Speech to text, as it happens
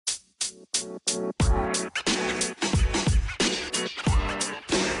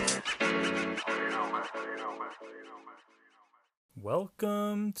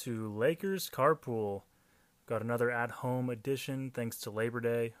Welcome to Lakers Carpool. Got another at-home edition thanks to Labor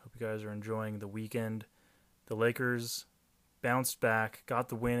Day. Hope you guys are enjoying the weekend. The Lakers bounced back, got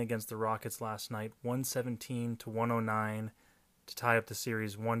the win against the Rockets last night, 117-109 to tie up the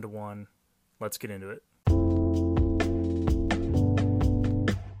series 1-1. Let's get into it.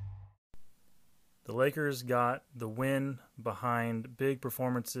 The Lakers got the win behind big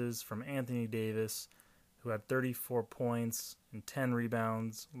performances from Anthony Davis, who had 34 points and 10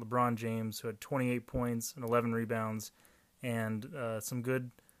 rebounds, LeBron James, who had 28 points and 11 rebounds, and some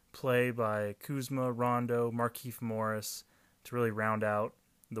good play by Kuzma, Rondo, Markieff Morris to really round out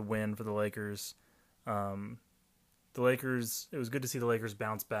the win for the Lakers. It was good to see the Lakers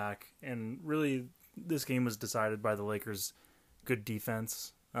bounce back, and really this game was decided by the Lakers' good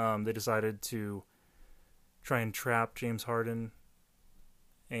defense. They decided to try and trap James Harden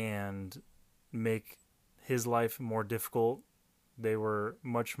and make his life more difficult. They were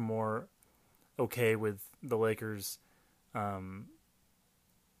much more okay with the Lakers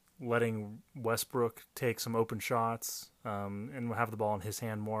letting Westbrook take some open shots and have the ball in his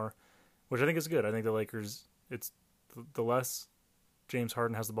hand more, which I think is good. I think the Lakers, it's the less James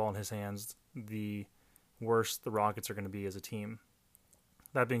Harden has the ball in his hands, the worse the Rockets are going to be as a team.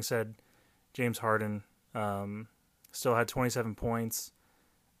 That being said, James Harden still had 27 points,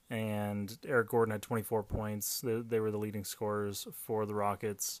 and Eric Gordon had 24 points. They were the leading scorers for the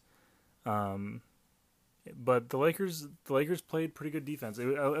Rockets. But the Lakers played pretty good defense.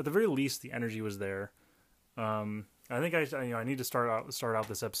 At the very least, the energy was there. I think I need to start out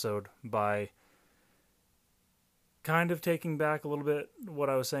this episode by kind of taking back a little bit what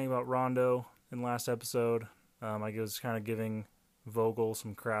I was saying about Rondo in last episode. I was kind of giving Vogel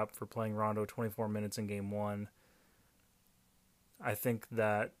some crap for playing Rondo 24 minutes in Game 1. I think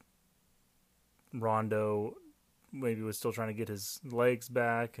that Rondo maybe was still trying to get his legs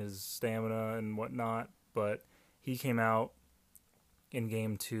back, his stamina and whatnot, but he came out in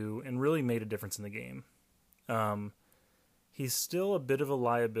Game 2 and really made a difference in the game. He's still a bit of a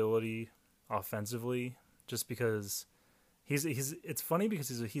liability offensively, just because it's funny because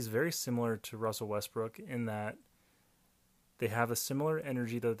he's very similar to Russell Westbrook in that they have a similar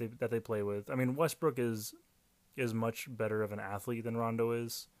energy that they play with. I mean, Westbrook is much better of an athlete than Rondo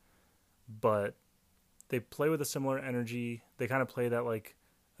is, but they play with a similar energy. They kind of play that like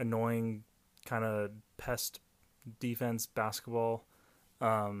annoying kind of pest defense basketball,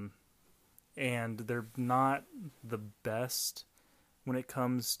 and they're not the best when it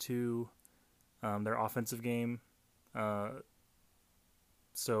comes to their offensive game.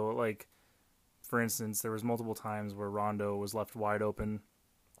 So like, for instance, there was multiple times where Rondo was left wide open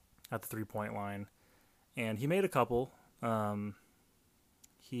at the 3-point line, and he made a couple.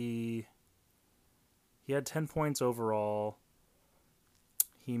 He had 10 points overall.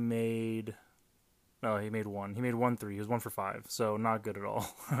 He made one. He made 1 3. He was 1 for 5, so not good at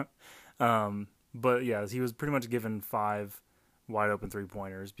all. But yeah, he was pretty much given 5 wide open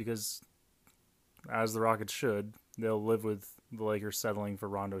 3-pointers because, as the Rockets should, they'll live with the Lakers settling for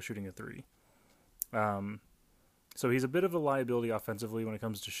Rondo shooting a 3. So he's a bit of a liability offensively when it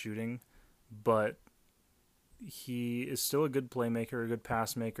comes to shooting, but he is still a good playmaker, a good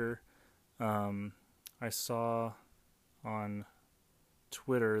pass maker. I saw on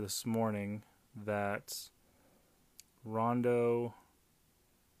Twitter this morning that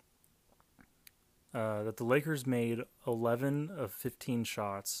that the Lakers made 11 of 15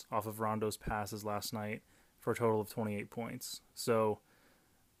 shots off of Rondo's passes last night for a total of 28 points. So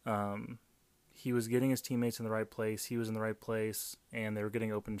he was getting his teammates in the right place. He was in the right place, and they were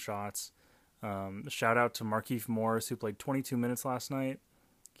getting open shots. Shout out to Markieff Morris, who played 22 minutes last night.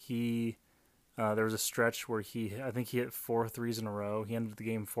 There was a stretch where I think he hit 4 threes in a row. He ended the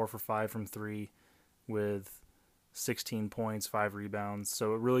game 4 for 5 from 3 with 16 points, 5 rebounds.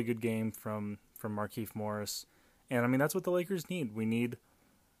 So a really good game from Markieff Morris. And I mean, that's what the Lakers need. We need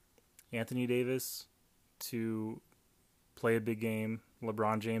Anthony Davis to play a big game,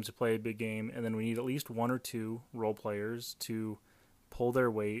 LeBron James to play a big game, and then we need at least 1 or 2 role players to pull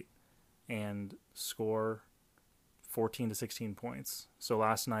their weight and score 14 to 16 points. So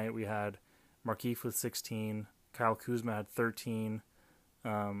last night we had Markieff with 16, Kyle Kuzma had 13,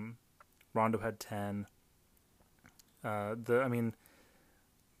 Rondo had 10.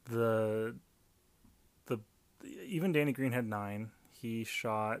 Even Danny Green had 9. He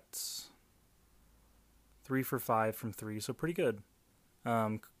shot 3 for 5 from 3, so pretty good.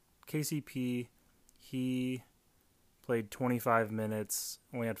 KCP, he played 25 minutes,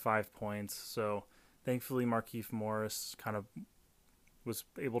 only had 5 points. So thankfully, Markieff Morris kind of was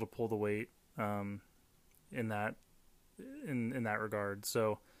able to pull the weight in that regard.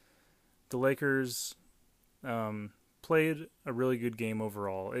 So the Lakers played a really good game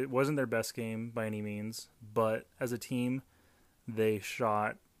overall. It wasn't their best game by any means, but as a team, they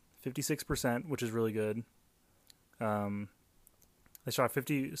shot 56%, which is really good. They shot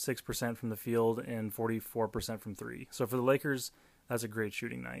 56% from the field and 44% from three. So for the Lakers, that's a great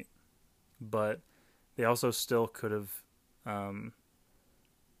shooting night. But they also still could have.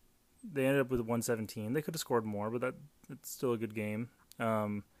 They ended up with 117. They could have scored more, but it's still a good game.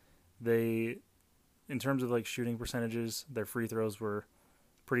 They, in terms of like shooting percentages, their free throws were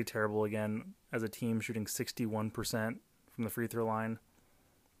pretty terrible again. As a team, shooting 61% from the free throw line.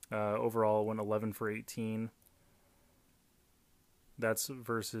 Overall, went 11 for 18. That's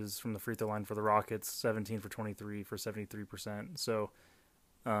versus from the free throw line for the Rockets, 17 for 23 for 73%. So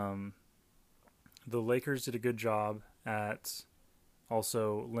the Lakers did a good job at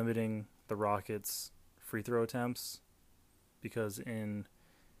also limiting the Rockets' free throw attempts, because in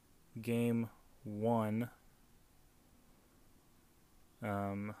game one,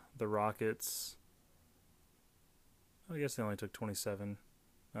 the Rockets, I guess they only took 27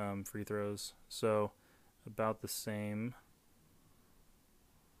 free throws, so about the same.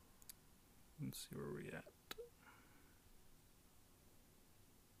 Let's see where we're at.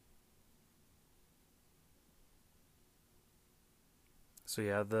 So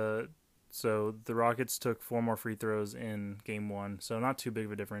yeah, the Rockets took 4 more free throws in game one, so not too big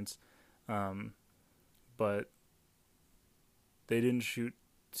of a difference, but they didn't shoot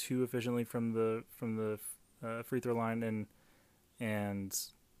too efficiently from the free throw line, and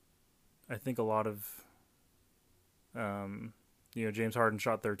I think a lot of James Harden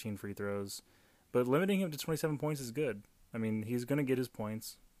shot 13 free throws, but limiting him to 27 points is good. I mean, he's going to get his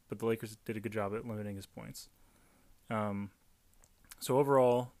points, but the Lakers did a good job at limiting his points. So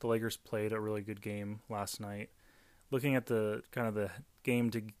overall, the Lakers played a really good game last night. Looking at the kind of the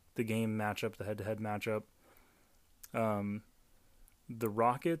game matchup, the head-to-head matchup, the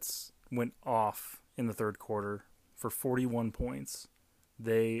Rockets went off in the third quarter for 41 points.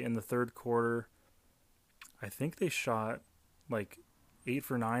 In the third quarter, I think they shot like 8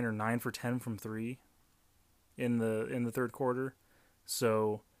 for 9 or 9 for 10 from three in the third quarter.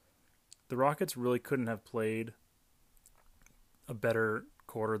 So the Rockets really couldn't have played a better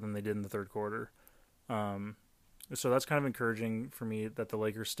quarter than they did in the third quarter. So that's kind of encouraging for me that the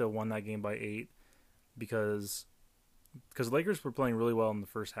Lakers still won that game by 8, because the Lakers were playing really well in the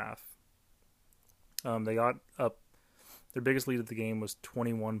first half. They got up. Their biggest lead of the game was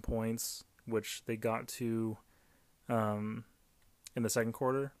 21 points, which they got to in the second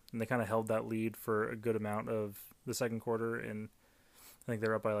quarter, and they kind of held that lead for a good amount of the second quarter, and I think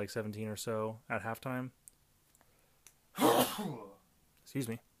they're up by like 17 or so at halftime. Excuse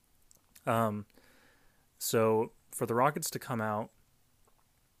me. So for the Rockets to come out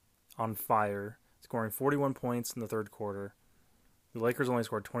on fire, scoring 41 points in the third quarter, the Lakers only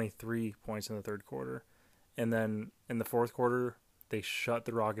scored 23 points in the third quarter, and then in the fourth quarter they shut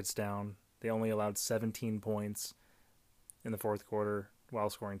the Rockets down. They only allowed 17 points in the fourth quarter while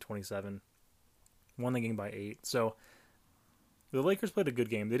scoring 27. Won the game by 8. So the Lakers played a good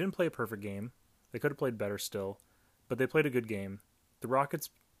game. They didn't play a perfect game. They could have played better still, but they played a good game. The Rockets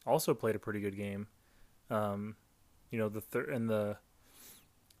also played a pretty good game. The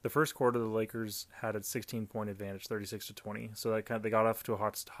first quarter, the Lakers had a 16-point advantage, 36-20. So they got off to a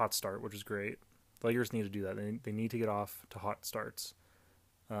hot start, which is great. The Lakers need to do that. They need to get off to hot starts.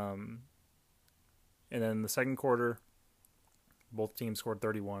 And then the second quarter, both teams scored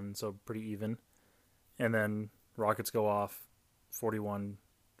 31, so pretty even. And then Rockets go off 41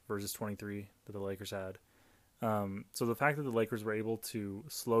 versus 23 that the Lakers had. So the fact that the Lakers were able to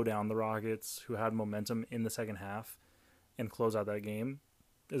slow down the Rockets, who had momentum in the second half, and close out that game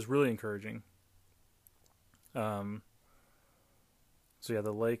is really encouraging. So yeah,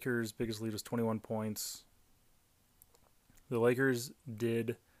 the Lakers' biggest lead was 21 points. The Lakers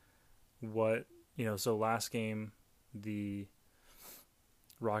did so last game, the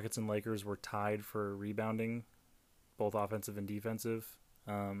Rockets and Lakers were tied for rebounding, both offensive and defensive,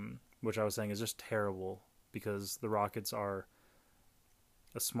 which I was saying is just terrible, because the Rockets are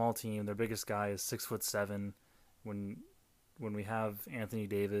a small team. Their biggest guy is 6'7". When we have Anthony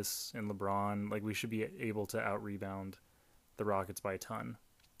Davis and LeBron, like, we should be able to out-rebound the Rockets by a ton.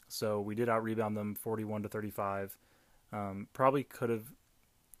 So we did out-rebound them 41-35. Probably could have.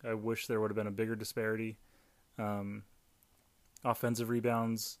 I wish there would have been a bigger disparity. Offensive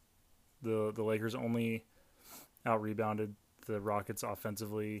rebounds, the Lakers only out-rebounded the Rockets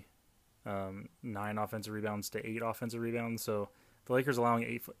offensively, 9 offensive rebounds to 8 offensive rebounds. So the Lakers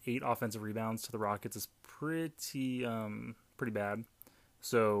allowing eight offensive rebounds to the Rockets is pretty bad.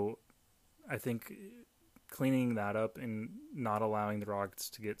 So I think cleaning that up and not allowing the Rockets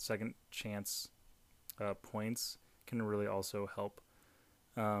to get second chance points can really also help.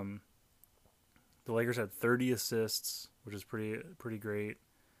 The Lakers had 30 assists, which is pretty great.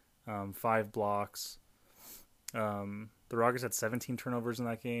 5 blocks. The Rockets had 17 turnovers in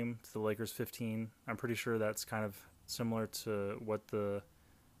that game to the Lakers 15. I'm pretty sure that's kind of similar to what the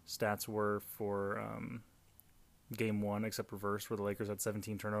stats were for game 1, except reverse, where the Lakers had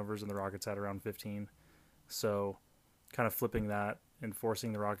 17 turnovers and the Rockets had around 15. So kind of flipping that and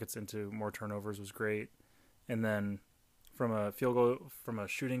forcing the Rockets into more turnovers was great. And then from a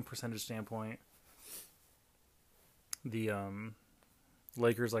shooting percentage standpoint, the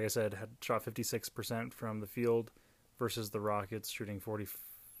Lakers, like I said, had shot 56% from the field versus the Rockets shooting 45%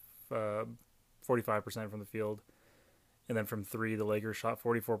 from the field. And then from 3, the Lakers shot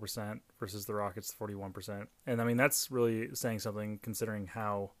 44% versus the Rockets 41%. And I mean, that's really saying something considering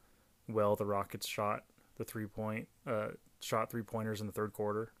how well the Rockets shot the 3-pointers in the third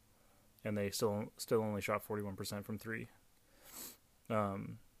quarter, and they still only shot 41% from 3.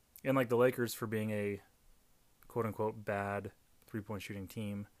 And like the Lakers, for being a quote unquote bad 3-point shooting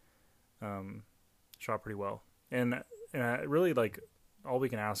team, shot pretty well. And really, like, all we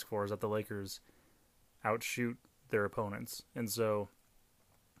can ask for is that the Lakers outshoot their opponents. And so,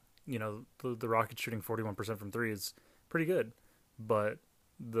 you know, the Rockets shooting 41% from 3 is pretty good, but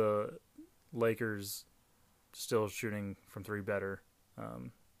the Lakers still shooting from 3 better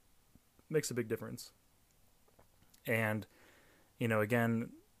makes a big difference. And, you know,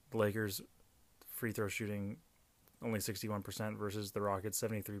 again, the Lakers free throw shooting only 61% versus the Rockets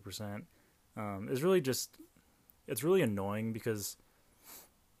 73% is really it's really annoying because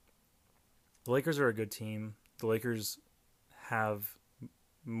the Lakers are a good team. The Lakers have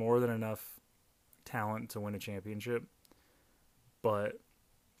more than enough talent to win a championship, but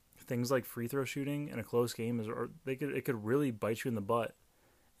things like free throw shooting in a close game it could really bite you in the butt.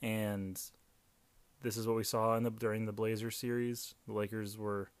 And this is what we saw during the Blazers series. The Lakers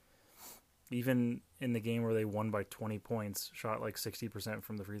were, even in the game where they won by 20 points, shot like 60%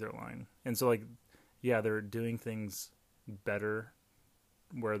 from the free throw line. And so, like, yeah, they're doing things better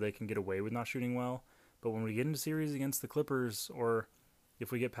where they can get away with not shooting well. But when we get into series against the Clippers, or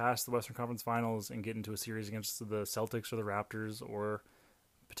if we get past the Western Conference Finals and get into a series against the Celtics or the Raptors or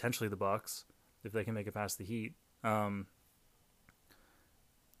potentially the Bucks, if they can make it past the Heat,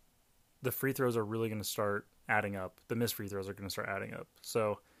 the free throws are really going to start adding up. The missed free throws are going to start adding up.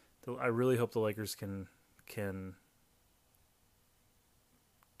 So I really hope the Lakers can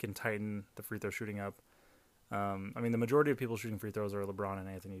tighten the free throw shooting up. I mean, the majority of people shooting free throws are LeBron and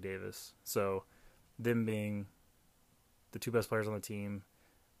Anthony Davis. So them being the 2 best players on the team,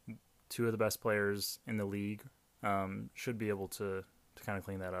 2 of the best players in the league, should be able to kind of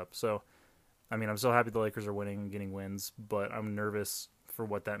clean that up. So, I mean, I'm so happy the Lakers are winning and getting wins, but I'm nervous for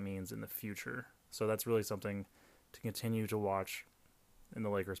what that means in the future. So that's really something to continue to watch in the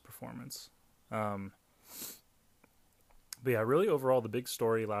Lakers' performance. But yeah, really overall, the big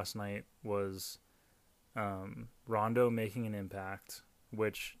story last night was Rondo making an impact,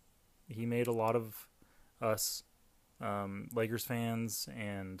 which he made a lot of us Lakers fans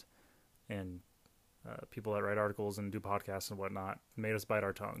and people that write articles and do podcasts and whatnot made us bite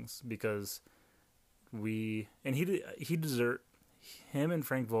our tongues, because him and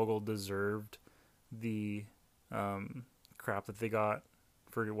Frank Vogel deserved the crap that they got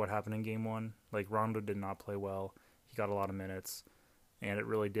for what happened in game 1. Like, Rondo did not play well. He got a lot of minutes, and it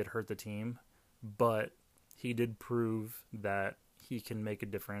really did hurt the team. But he did prove that he can make a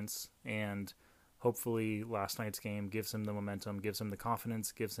difference, and hopefully last night's game gives him the momentum, gives him the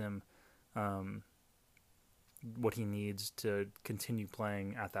confidence, gives him what he needs to continue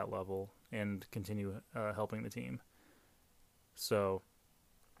playing at that level and continue helping the team. So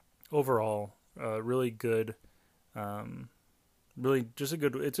overall, really good, really just a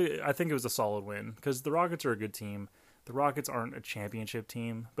good. I think it was a solid win, because the Rockets are a good team. The Rockets aren't a championship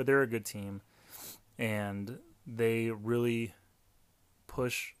team, but they're a good team, and they really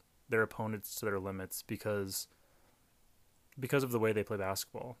push their opponents to their limits because of the way they play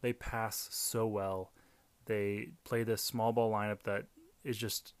basketball. They pass so well. They play this small ball lineup that is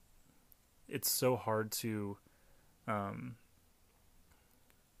just, it's so hard to I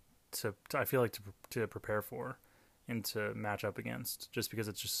feel like to prepare for and to match up against, just because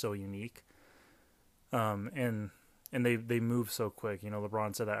it's just so unique. And they move so quick. You know,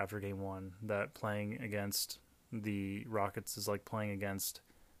 LeBron said that after game 1, that playing against the Rockets is like playing against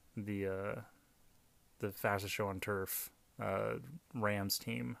the fastest show on turf Rams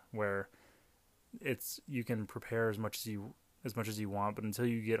team, where you can prepare as much as you want, but until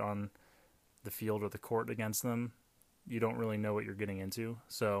you get on the field or the court against them, you don't really know what you're getting into.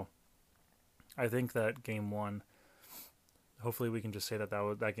 So I think that game one, hopefully we can just say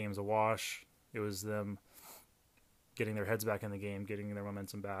that game's a wash. It was them getting their heads back in the game, getting their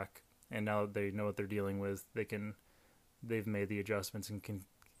momentum back, and now that they know what they're dealing with, they've made the adjustments and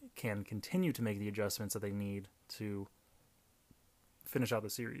can continue to make the adjustments that they need to finish out the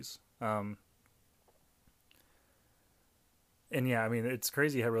series. And yeah, I mean, it's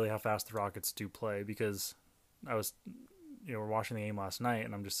crazy how fast the Rockets do play, because we're watching the game last night,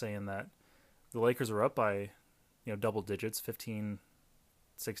 and I'm just saying that the Lakers were up by, double digits, 15,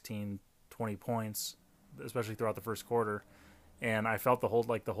 16, 20 points, especially throughout the first quarter. And I felt the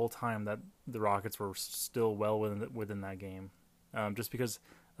whole time that the Rockets were still well within that game, just because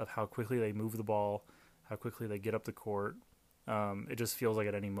of how quickly they move the ball, how quickly they get up the court. It just feels like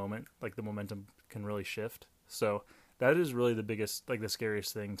at any moment, like the momentum can really shift. So that is really the biggest, like the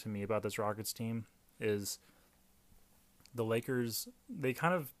scariest thing to me about this Rockets team is the Lakers. They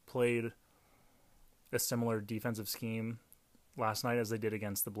kind of played a similar defensive scheme last night as they did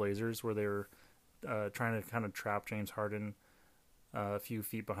against the Blazers, where they were trying to kind of trap James Harden a few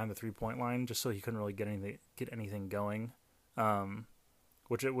feet behind the 3-point line, just so he couldn't really get anything going,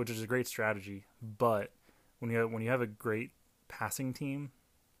 which is a great strategy. But when you have a great passing team,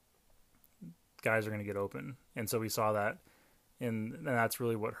 guys are going to get open, and so we saw that, and that's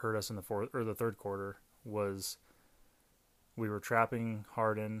really what hurt us in the third quarter. Was we were trapping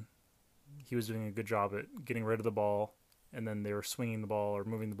Harden. He was doing a good job at getting rid of the ball, and then they were swinging the ball or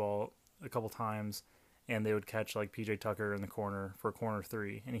moving the ball a couple times, and they would catch like PJ Tucker in the corner for a corner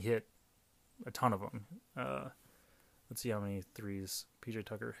three, and he hit a ton of them. Let's see how many threes PJ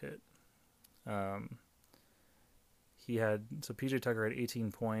Tucker hit. PJ Tucker had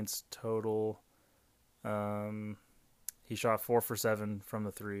 18 points total. He shot 4 for 7 from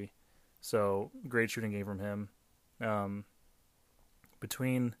the three, so great shooting game from him.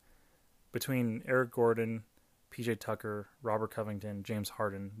 Between Eric Gordon, PJ Tucker, Robert Covington, James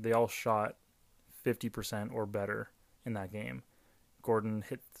Harden, they all shot 50% or better in that game. Gordon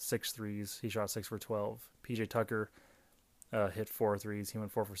hit 6 threes. He shot 6 for 12. PJ Tucker hit 4 threes. He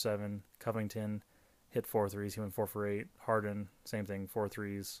went 4 for 7. Covington hit 4 threes. He went 4 for 8. Harden, same thing, 4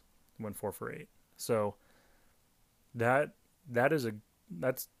 threes. Went 4 for 8. So that's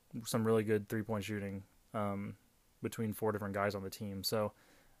some really good 3-point shooting between 4 different guys on the team. So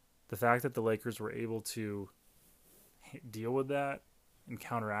the fact that the Lakers were able to deal with that and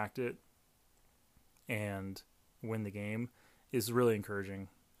counteract it and win the game is really encouraging,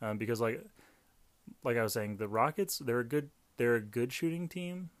 because like I was saying, the Rockets, they're a good shooting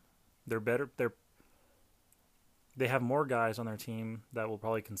team. They have more guys on their team that will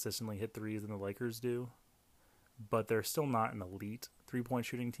probably consistently hit threes than the Lakers do, but they're still not an elite 3-point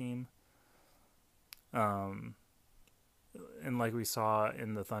shooting team. And like we saw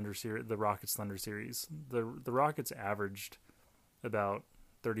in the Rockets Thunder series, the Rockets averaged about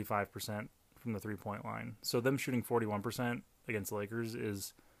 35% from the 3-point line. So them shooting 41% against the Lakers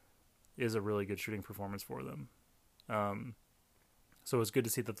is a really good shooting performance for them. So it's good to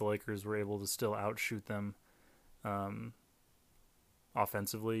see that the Lakers were able to still outshoot them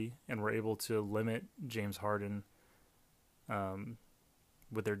offensively, and were able to limit James Harden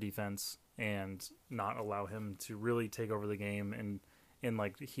with their defense and not allow him to really take over the game. And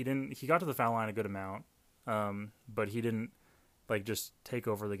like he got to the foul line a good amount, but he didn't like just take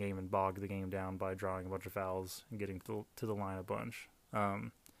over the game and bog the game down by drawing a bunch of fouls and getting to the line a bunch.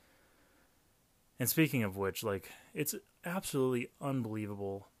 And speaking of which, like, it's absolutely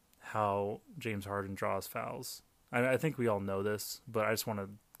unbelievable how James Harden draws fouls. I think we all know this, but I just want to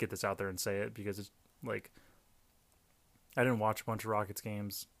get this out there and say it, because it's like, I didn't watch a bunch of Rockets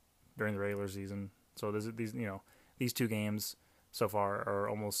games during the regular season, so these 2 games so far are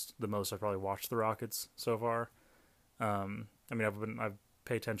almost the most I've probably watched the Rockets so far. I mean, I've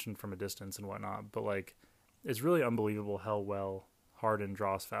paid attention from a distance and whatnot, but like, it's really unbelievable how well Harden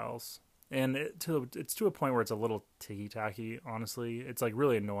draws fouls, and it's to a point where it's a little ticky-tacky. Honestly, it's like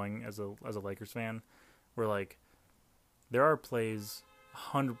really annoying as a Lakers fan, where like there are plays,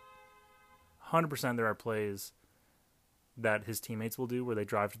 100% there are plays that his teammates will do where they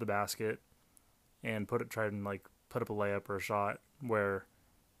drive to the basket and try and like put up a layup or a shot, where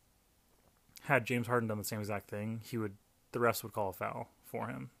had James Harden done the same exact thing, the refs would call a foul for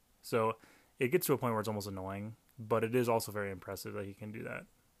him. So it gets to a point where it's almost annoying, but it is also very impressive that he can do that.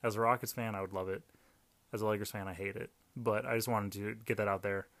 As a Rockets fan, I would love it. as a Lakers fan, I hate it. But I just wanted to get that out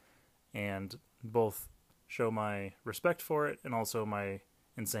there and both show my respect for it and also my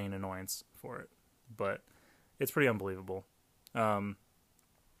insane annoyance for it. But it's pretty unbelievable.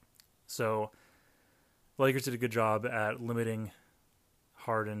 So the Lakers did a good job at limiting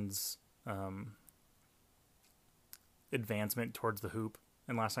Harden's advancement towards the hoop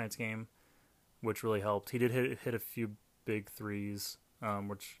in last night's game, which really helped. He did hit a few big threes,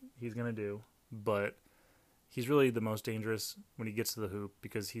 which he's going to do, but he's really the most dangerous when he gets to the hoop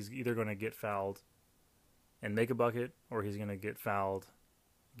because he's either going to get fouled and make a bucket, or he's going to get fouled,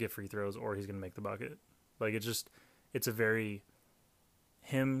 get free throws, or he's going to make the bucket. Like,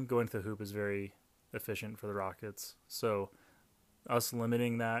 him going to the hoop is very efficient for the Rockets. So us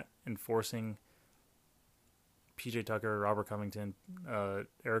limiting that and forcing PJ Tucker, Robert Covington,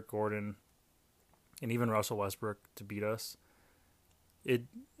 Eric Gordon, and even Russell Westbrook to beat us, it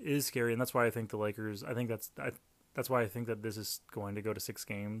is scary. And that's why I think the Lakers, that's why I think that this is going to go to 6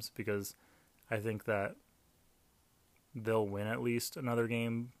 games, because I think that they'll win at least another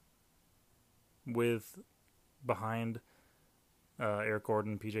game with behind Eric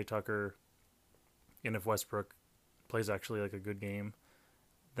Gordon, PJ Tucker, and if Westbrook plays actually like a good game,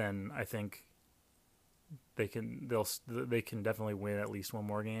 then I think they can definitely win at least one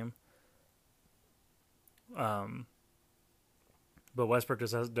more game. But Westbrook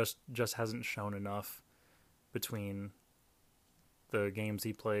just hasn't shown enough between the games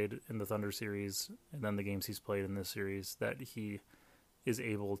he played in the Thunder series and then the games he's played in this series that he is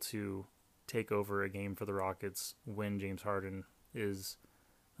able to take over a game for the Rockets when James Harden is,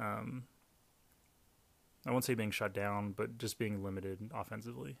 I won't say being shut down, but just being limited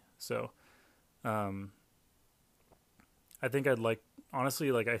offensively. So, I think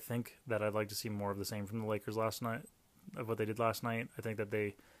I think that I'd like to see more of the same from the Lakers last night, of what they did last night. I think that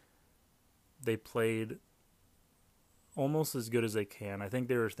they played almost as good as they can. I think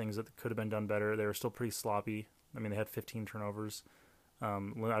there were things that could have been done better. They were still pretty sloppy. I mean, they had 15 turnovers.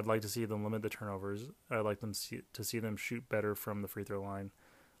 I'd like to see them limit the turnovers. I'd like to see them shoot better from the free throw line.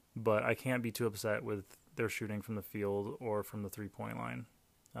 But I can't be too upset with their shooting from the field or from the 3-point line.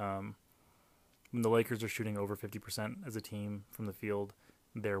 When the Lakers are shooting over 50% as a team from the field,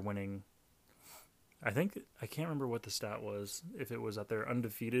 they're winning. I can't remember what the stat was, if it was that they're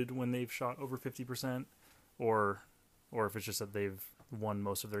undefeated when they've shot over 50%, or if it's just that they've won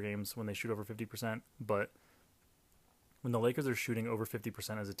most of their games when they shoot over 50%. But when the Lakers are shooting over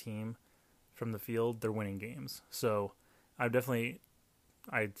 50% as a team from the field, they're winning games. So I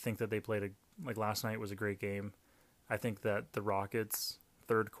think that they played like last night was a great game. I think that the Rockets'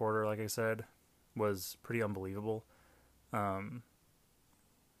 third quarter, like I said, was pretty unbelievable.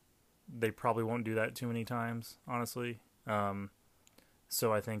 They probably won't do that too many times, honestly.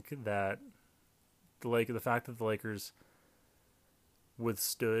 So I think that the fact that the Lakers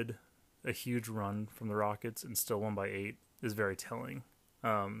withstood a huge run from the Rockets and still won by 8 is very telling.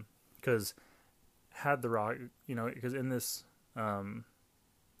 Because because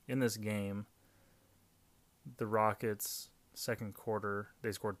in this game, the Rockets' second quarter,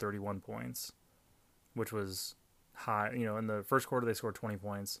 they scored 31 points, which was high. In the first quarter, they scored 20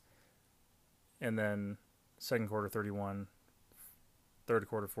 points. And then second quarter, 31. Third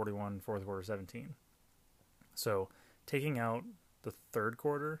quarter, 41. Fourth quarter, 17. So taking out the third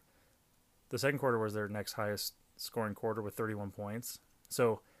quarter, the second quarter was their next highest scoring quarter with 31 points.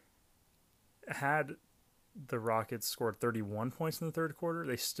 So had the Rockets scored 31 points in the third quarter,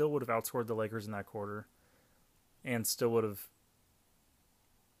 they still would have outscored the Lakers in that quarter and still would have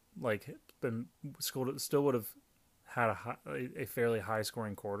had a fairly high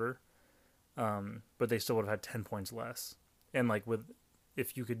scoring quarter. But they still would have had 10 points less. And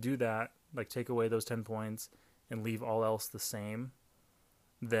if you could do that, take away those 10 points and leave all else the same,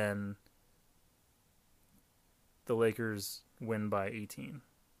 then the Lakers win by 18.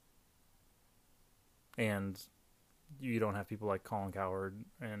 And you don't have people like Colin Cowherd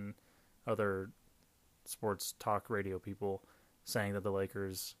and other sports talk radio people saying that the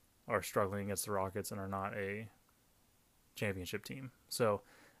Lakers are struggling against the Rockets and are not a championship team. So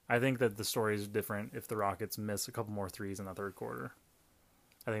I think that the story is different if the Rockets miss a couple more threes in the third quarter.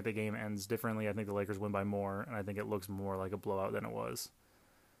 I think the game ends differently. I think the Lakers win by more, and I think it looks more like a blowout than it was.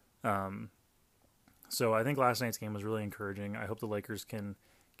 So I think last night's game was really encouraging. I hope the Lakers can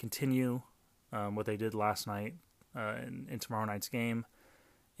continue what they did last night in tomorrow night's game,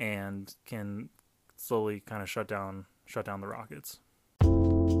 and can slowly kind of shut down the Rockets.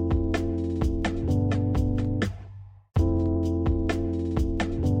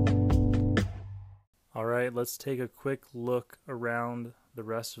 All right, let's take a quick look around the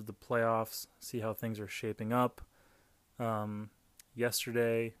rest of the playoffs, see how things are shaping up.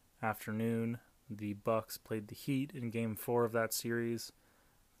 Yesterday afternoon, the Bucks played the Heat in Game 4 of that series.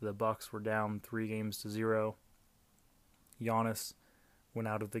 The Bucks were down 3-0. Giannis went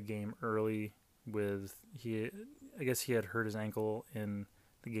out of the game early I guess he had hurt his ankle in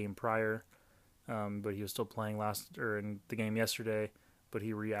the game prior, but he was still playing in the game yesterday, but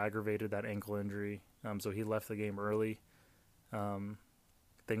he re-aggravated that ankle injury, so he left the game early.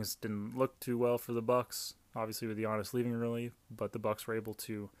 Things didn't look too well for the Bucks, obviously with Giannis leaving early, but the Bucks were able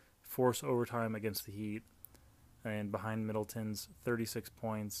to force overtime against the Heat, and behind Middleton's 36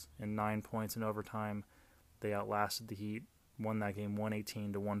 points and 9 points in overtime, they outlasted the Heat, won that game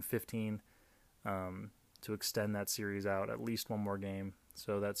 118-115, to extend that series out at least one more game.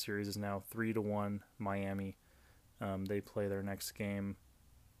 So that series is now 3-1 Miami. They play their next game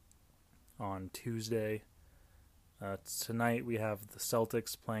on Tuesday. Tonight we have the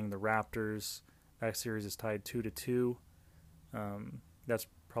Celtics playing the Raptors. That series is tied 2-2. That's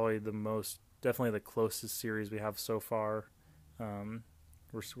probably definitely the closest series we have so far. We're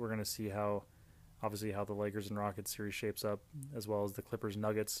going to see how the Lakers and Rockets series shapes up, as well as the Clippers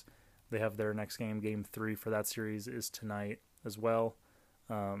Nuggets. They have their next game, Game 3 for that series is tonight as well.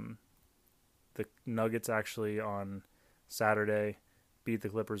 The Nuggets actually on Saturday beat the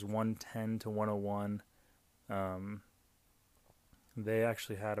Clippers 110-101. They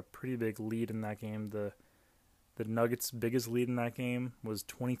actually had a pretty big lead in that game. The Nuggets' biggest lead in that game was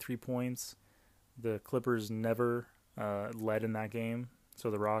 23 points. The Clippers never led in that game, so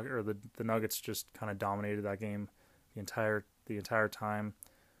the Nuggets just kind of dominated that game the entire time.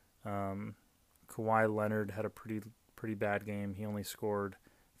 Kawhi Leonard had a pretty bad game. He only scored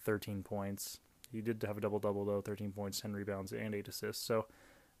 13 points. He did have a double-double though, 13 points, 10 rebounds, and 8 assists. So,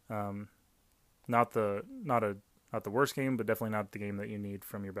 not the worst game, but definitely not the game that you need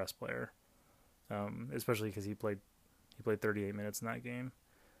from your best player. Especially because he played 38 minutes in that game.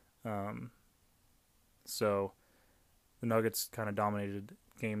 So the Nuggets kind of dominated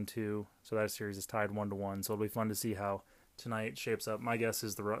Game 2. So that series is tied 1-1. So it'll be fun to see how tonight shapes up. My guess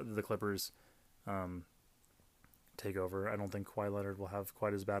is the Clippers take over. I don't think Kawhi Leonard will have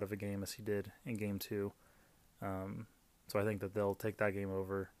quite as bad of a game as he did in Game 2. So I think that they'll take that game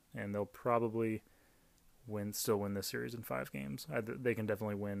over, and they'll probably still win this series in 5 games. They can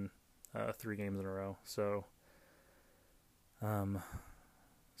definitely win 3 games in a row. So I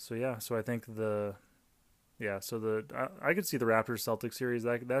think I could see the Raptors Celtics series.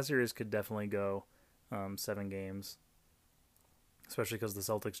 That series could definitely go 7 games, especially because the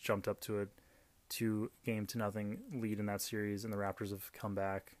Celtics jumped up to a 2-0 lead in that series, and the Raptors have come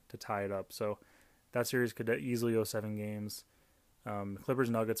back to tie it up. So that series could easily go 7 games. Clippers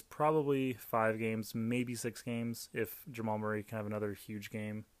Nuggets probably 5 games, maybe 6 games if Jamal Murray can have another huge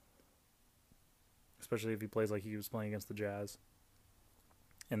game, especially if he plays like he was playing against the Jazz.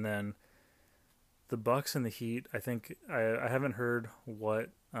 And then the Bucks and the Heat, I think I haven't heard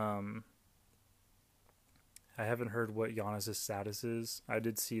what Giannis' status is. I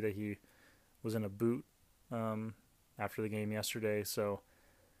did see that he was in a boot after the game yesterday, so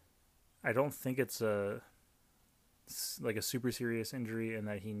I don't think it's a super serious injury and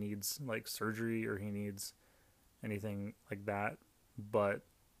that he needs surgery or he needs anything like that. But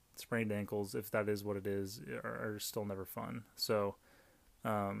sprained ankles, if that is what it is, are still never fun. So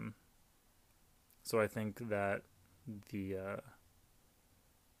I think that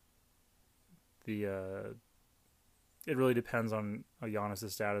it really depends on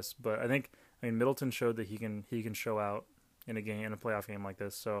Giannis' status, but I mean Middleton showed that he can show out in a playoff game like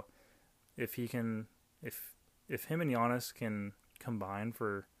this. So if him and Giannis can combine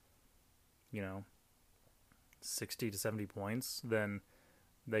for 60 to 70 points, then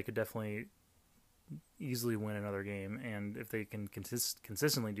they could definitely easily win another game, and if they can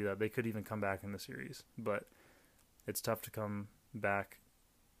consistently do that, they could even come back in the series. But it's tough to come back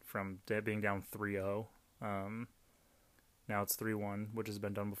from being down 3-0. Now it's 3-1, which has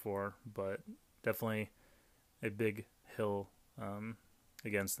been done before, but definitely a big hill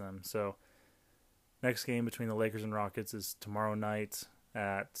against them. So next game between the Lakers and Rockets is tomorrow night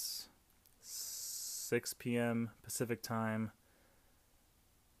at 6 p.m. Pacific time.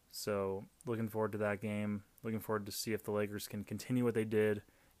 So looking forward to that game. Looking forward to see if the Lakers can continue what they did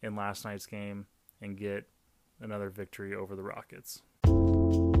in last night's game and get another victory over the Rockets.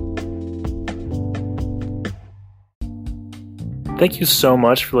 Thank you so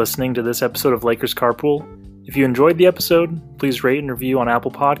much for listening to this episode of Lakers Carpool. If you enjoyed the episode, please rate and review on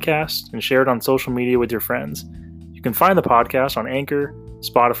Apple Podcasts and share it on social media with your friends. You can find the podcast on Anchor,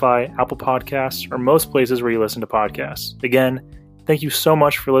 Spotify, Apple Podcasts, or most places where you listen to podcasts. Again, Thank you so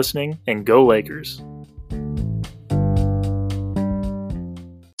much for listening, and go Lakers.